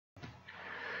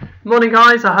Morning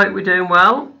guys, I hope we're doing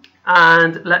well,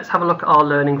 and let's have a look at our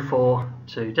learning for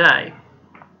today.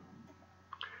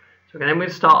 So again,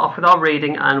 we'll start off with our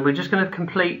reading, and we're just going to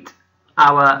complete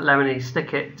our Lemony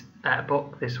Snicket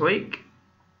book this week.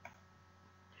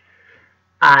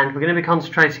 And we're going to be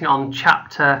concentrating on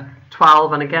chapter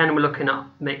 12, and again we're looking at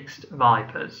mixed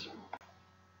vipers.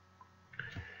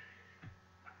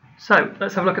 So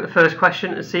let's have a look at the first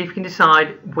question and see if you can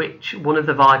decide which one of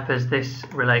the vipers this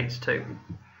relates to.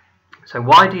 So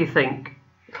why do you think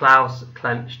Klaus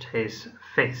clenched his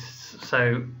fists?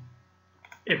 So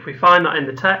if we find that in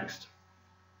the text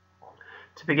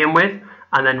to begin with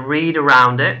and then read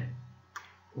around it,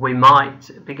 we might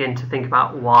begin to think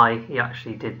about why he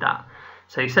actually did that.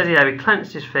 So he says here he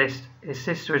clenched his fist. His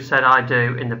sister had said, "I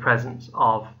do," in the presence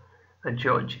of a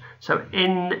judge. So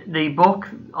in the book,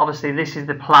 obviously this is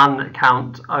the plan that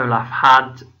Count Olaf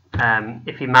had.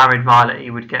 If he married Violet, he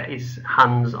would get his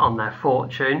hands on their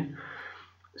fortune.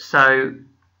 So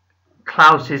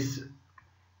Klaus is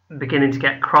beginning to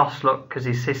get cross look because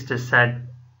his sister said,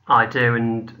 "I do,"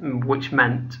 and which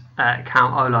meant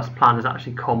Count Olaf's plan has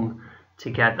actually come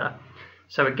together.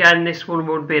 So again, this one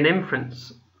would be an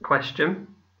inference question,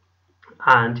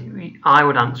 and I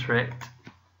would answer it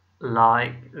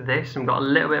like this. I've got a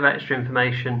little bit of extra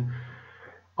information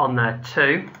on there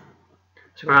too.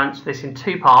 So we're going to answer this in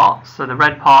two parts. So the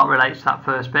red part relates to that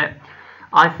first bit.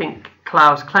 I think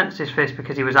Klaus clenched his fist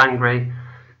because he was angry,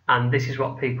 and this is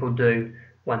what people do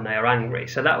when they are angry.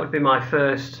 So that would be my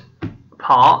first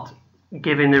part,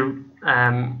 giving the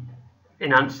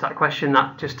in answer to that question,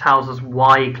 that just tells us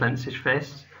why he clenched his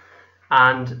fists,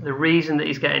 and the reason that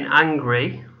he's getting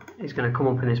angry is going to come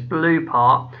up in this blue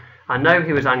part. I know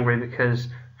he was angry because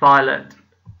Violet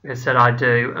has said, "I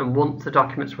do," and once the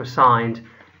documents were signed,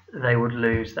 they would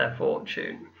lose their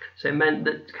fortune. So it meant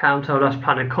that Count Olaf's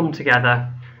plan had come together,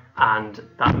 and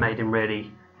that made him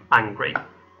really angry.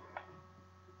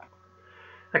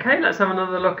 Okay, let's have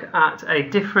another look at a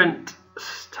different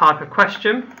type of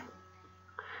question.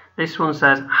 This one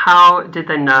says, how did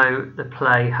they know the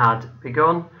play had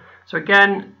begun? So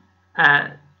again,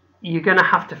 you're going to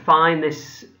have to find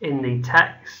this in the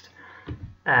text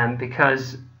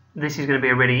because this is going to be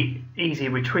a really easy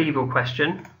retrieval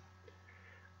question.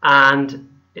 And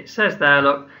it says there,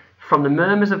 look, from the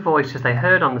murmurs of voices they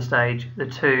heard on the stage, the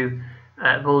two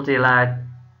Vaudelaire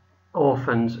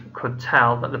orphans could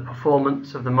tell that the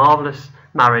performance of the marvellous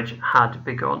marriage had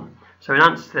begun. So in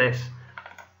answer to this,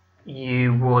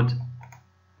 you would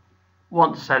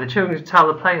want to say the children could tell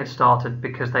the play had started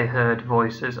because they heard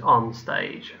voices on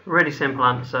stage. Really simple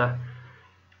answer,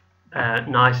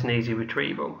 nice and easy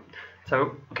retrieval.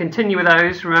 So continue with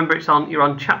those. Remember, you're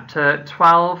on chapter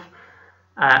 12.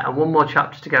 And one more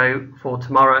chapter to go for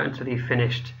tomorrow until you've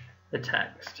finished the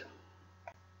text.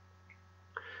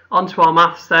 On to our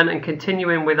maths then, and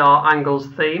continuing with our angles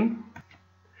theme.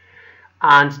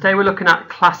 And today we're looking at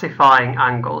classifying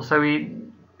angles. So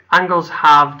angles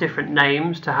have different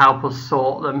names to help us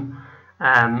sort them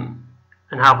and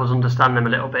help us understand them a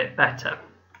little bit better.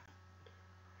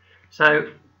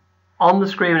 So on the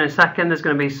screen in a second, there's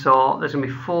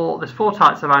four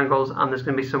types of angles, and there's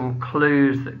going to be some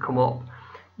clues that come up.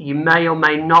 You may or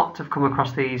may not have come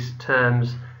across these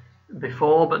terms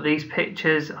before, but these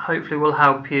pictures hopefully will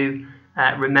help you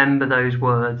remember those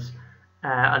words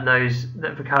and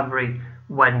that vocabulary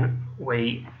when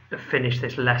we finish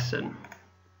this lesson.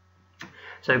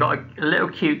 So we've got a little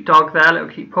cute dog there, a little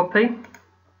cute puppy.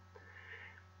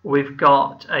 We've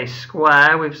got a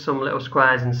square with some little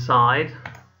squares inside.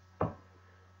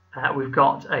 We've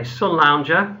got a sun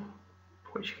lounger,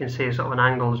 which you can see sort of an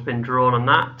angle has been drawn on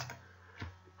that.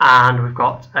 And we've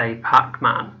got a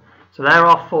Pac-Man. So there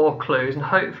are four clues, and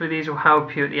hopefully these will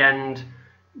help you at the end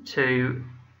to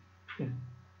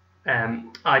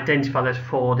identify those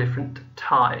four different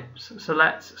types. So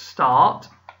let's start.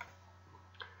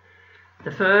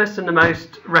 The first and the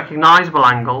most recognisable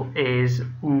angle is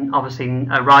obviously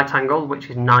a right angle, which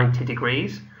is 90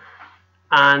 degrees.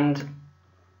 And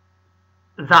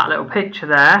that little picture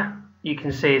there, you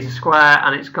can see is a square,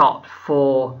 and it's got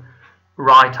four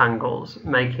right angles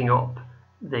making up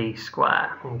the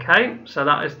square. Okay, so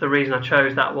that is the reason I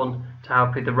chose that one to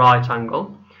help with the right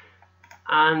angle.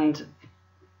 And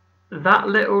that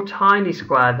little tiny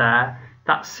square there,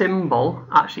 that symbol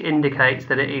actually indicates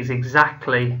that it is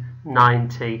exactly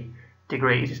 90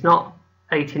 degrees. It's not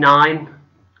 89,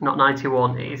 not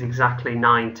 91, it is exactly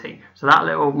 90. So that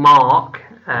little mark,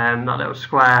 that little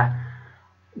square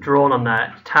drawn on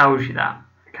there tells you that.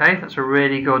 Okay, that's a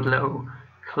really good little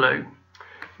clue.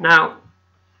 Now,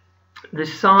 the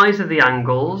size of the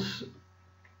angles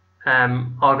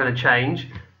are going to change.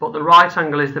 but the right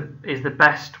angle is the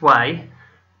best way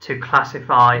to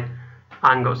classify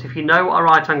angles. If you know what a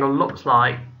right angle looks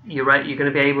like, you're going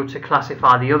to be able to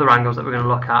classify the other angles that we're going to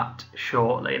look at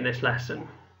shortly in this lesson.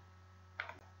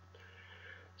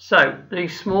 So the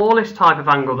smallest type of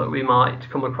angle that we might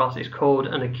come across is called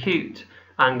an acute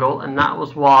angle, and that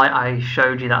was why I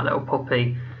showed you that little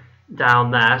puppy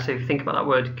down there. So if you think about that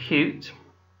word acute,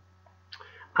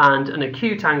 and an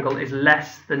acute angle is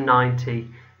less than 90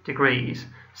 degrees.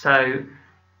 So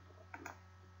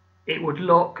it would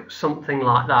look something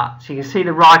like that. So you can see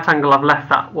the right angle, I've left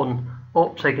that one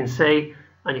up so you can see,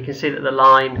 and you can see that the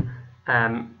line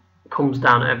comes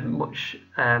down at a much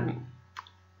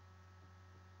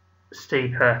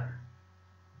steeper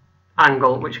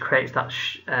angle, which creates that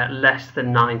less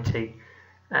than 90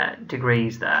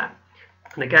 degrees there.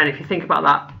 And again, if you think about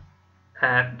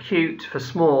that acute for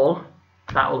small,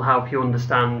 that will help you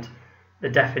understand the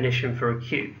definition for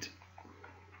acute.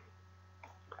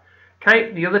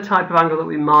 Okay, the other type of angle that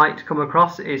we might come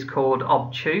across is called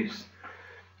obtuse,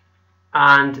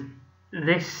 and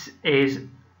this is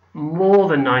more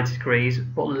than 90 degrees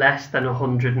but less than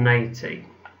 180.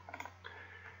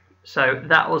 So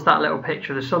that was that little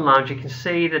picture of the sun lounge. You can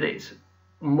see that it's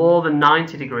more than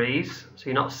 90 degrees, so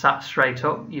you're not sat straight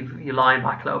up, you're lying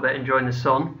back a little bit enjoying the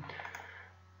sun.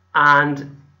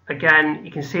 And again,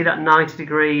 you can see that 90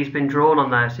 degrees been drawn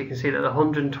on there, so you can see that the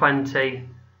 120,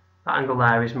 that angle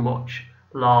there is much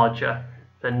larger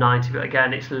than 90, but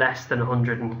again it's less than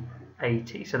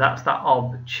 180. So that's that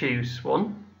obtuse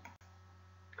one.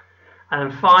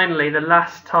 And finally, the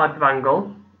last type of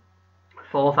angle,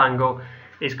 fourth angle,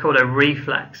 is called a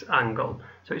reflex angle.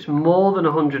 So it's more than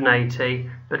 180,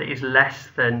 but it is less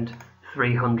than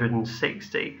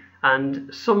 360.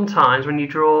 And sometimes when you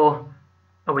draw,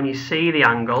 or when you see the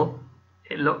angle,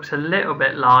 it looks a little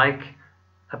bit like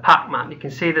a Pac-Man. You can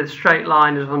see the straight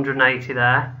line is 180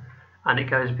 there, and it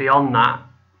goes beyond that,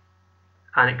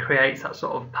 and it creates that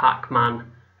sort of Pac-Man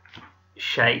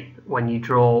shape when you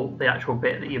draw the actual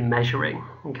bit that you're measuring.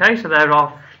 Okay, so there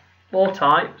are four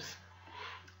types: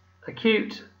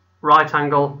 acute, right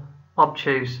angle,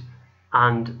 obtuse,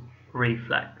 and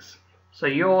reflex. So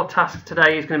your task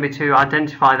today is going to be to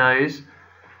identify those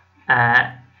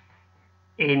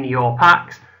in your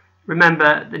packs.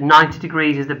 Remember that 90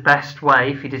 degrees is the best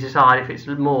way for you to decide if it's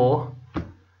more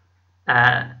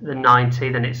than 90,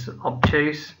 then it's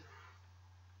obtuse,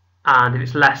 and if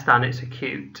it's less than, it's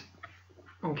acute.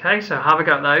 Okay, so have a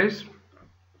go at those.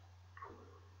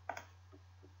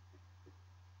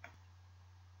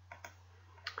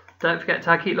 Don't forget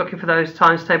to keep looking for those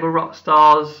times table rock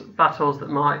stars battles that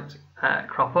might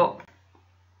crop up.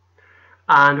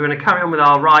 And we're going to carry on with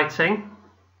our writing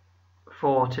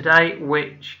for today,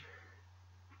 which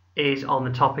is on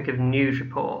the topic of news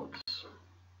reports.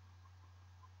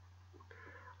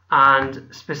 And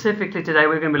specifically today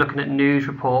we're going to be looking at news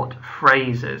report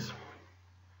phrases.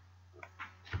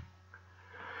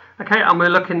 Okay, and we're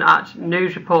looking at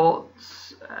news report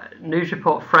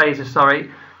phrases,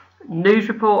 News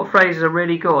report phrases are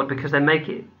really good because they make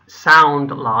it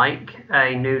sound like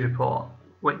a news report,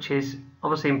 which is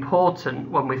obviously important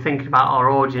when we're thinking about our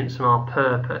audience and our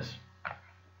purpose.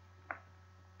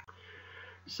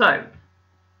 So,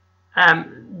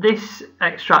 this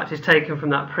extract is taken from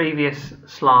that previous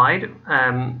slide,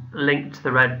 linked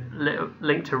to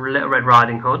Little Red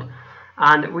Riding Hood,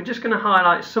 and we're just going to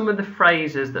highlight some of the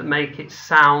phrases that make it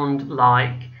sound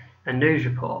like a news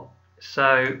report.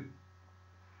 So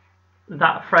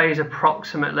that phrase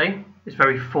approximately is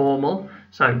very formal,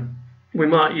 so we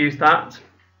might use that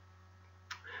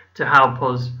to help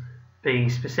us be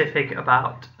specific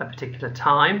about a particular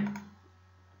time.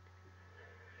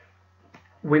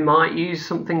 We might use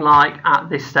something like, at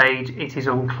this stage it is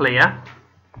unclear.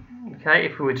 Okay,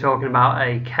 if we were talking about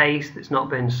a case that's not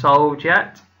been solved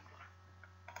yet.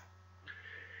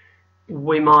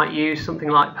 We might use something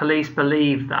like, police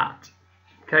believe that.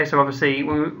 Okay, so obviously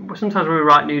sometimes when we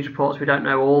write news reports we don't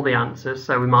know all the answers,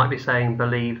 so we might be saying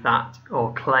believe that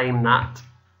or claim that.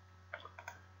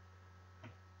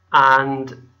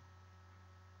 And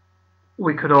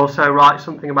we could also write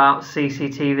something about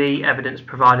CCTV evidence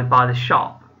provided by the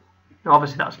shop. Now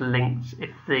obviously that's linked to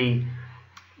the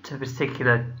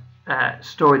particular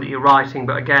story that you're writing,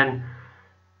 but again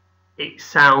it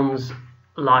sounds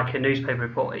like a newspaper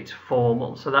report, it's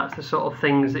formal. So that's the sort of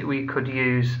things that we could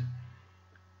use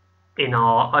in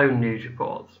our own news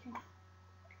reports.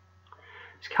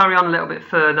 Let's carry on a little bit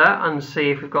further and see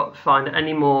if we've got to find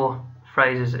any more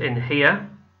phrases in here.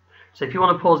 So if you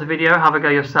want to pause the video, have a go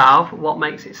yourself. What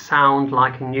makes it sound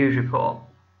like a news report?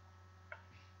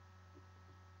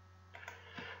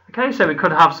 Okay, so we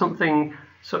could have something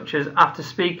such as after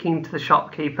speaking to the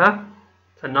shopkeeper.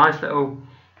 It's a nice little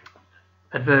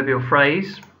adverbial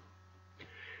phrase.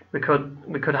 We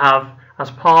could have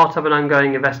as part of an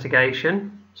ongoing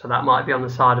investigation, so that might be on the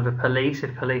side of the police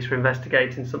if police are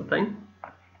investigating something.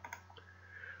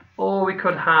 Or we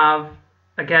could have,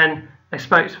 again, a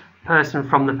spokesperson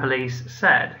from the police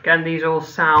said. Again, these all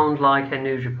sound like a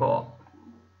news report.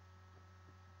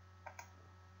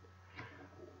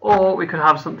 Or we could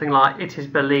have something like, it is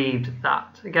believed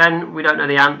that. Again, we don't know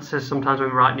the answers sometimes when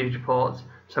we write news reports,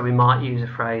 so we might use a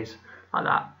phrase like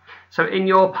that. So in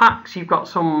your packs, you've got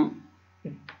some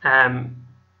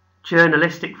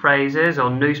journalistic phrases or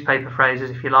newspaper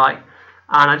phrases, if you like,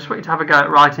 and I just want you to have a go at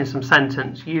writing some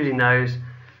sentence using those,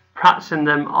 practicing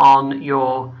them on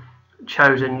your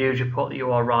chosen news report that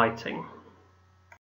you are writing.